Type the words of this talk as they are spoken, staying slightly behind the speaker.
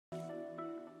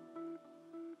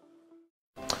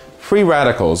Free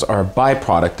radicals are a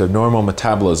byproduct of normal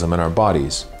metabolism in our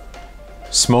bodies.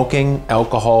 Smoking,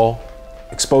 alcohol,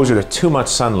 exposure to too much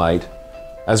sunlight,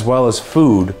 as well as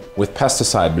food with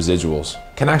pesticide residuals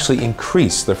can actually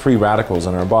increase the free radicals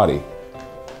in our body.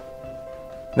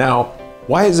 Now,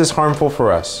 why is this harmful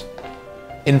for us?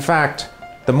 In fact,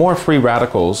 the more free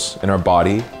radicals in our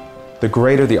body, the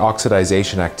greater the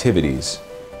oxidization activities.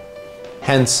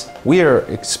 Hence, we are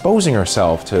exposing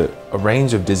ourselves to a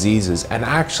range of diseases, and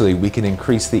actually we can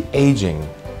increase the aging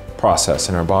process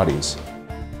in our bodies.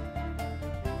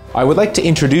 I would like to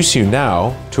introduce you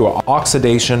now to an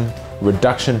Oxidation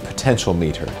Reduction Potential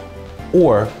meter,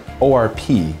 or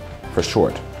ORP for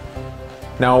short.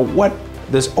 Now, what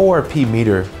this ORP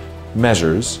meter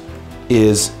measures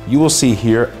is, you will see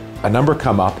here a number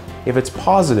come up. If it's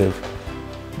positive,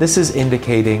 this is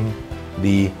indicating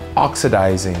the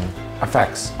oxidizing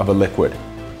effects of a liquid.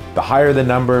 The higher the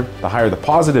number, the higher the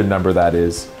positive number that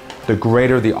is, the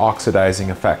greater the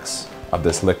oxidizing effects of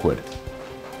this liquid.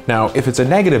 Now, if it's a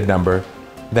negative number,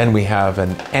 then we have an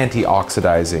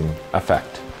anti-oxidizing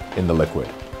effect in the liquid.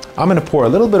 I'm going to pour a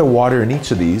little bit of water in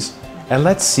each of these, and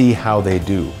let's see how they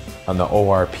do on the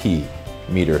ORP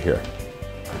meter here.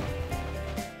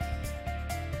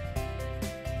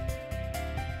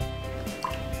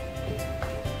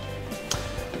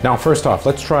 Now, first off,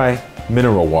 let's try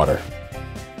mineral water.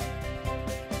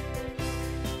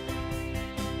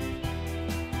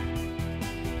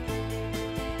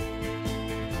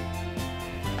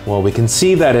 Well, we can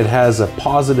see that it has a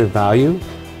positive value.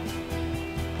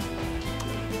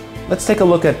 Let's take a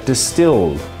look at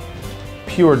distilled,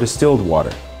 pure distilled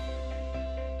water.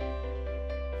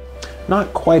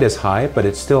 Not quite as high, but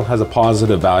it still has a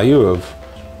positive value of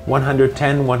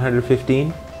 110,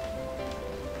 115.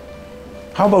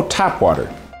 How about tap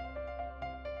water?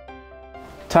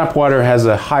 Tap water has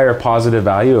a higher positive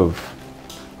value of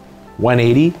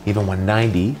 180, even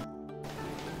 190.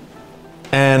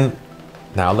 And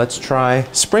now let's try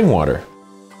spring water.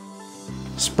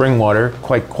 Spring water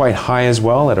quite high as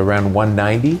well at around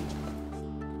 190.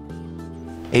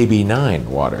 AB9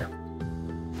 water.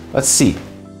 Let's see.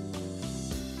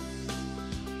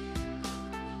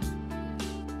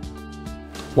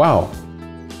 Wow.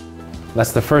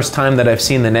 That's the first time that I've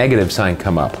seen the negative sign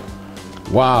come up.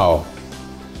 Wow.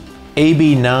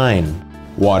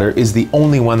 AB9 water is the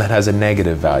only one that has a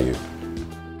negative value.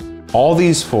 All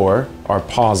these four are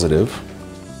positive.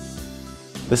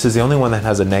 This is the only one that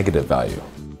has a negative value.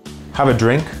 Have a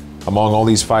drink among all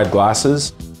these 5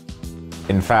 glasses.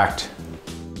 In fact,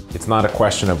 it's not a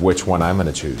question of which one I'm going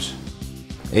to choose.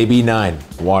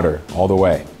 AB9 water all the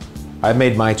way. I've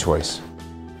made my choice.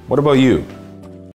 What about you?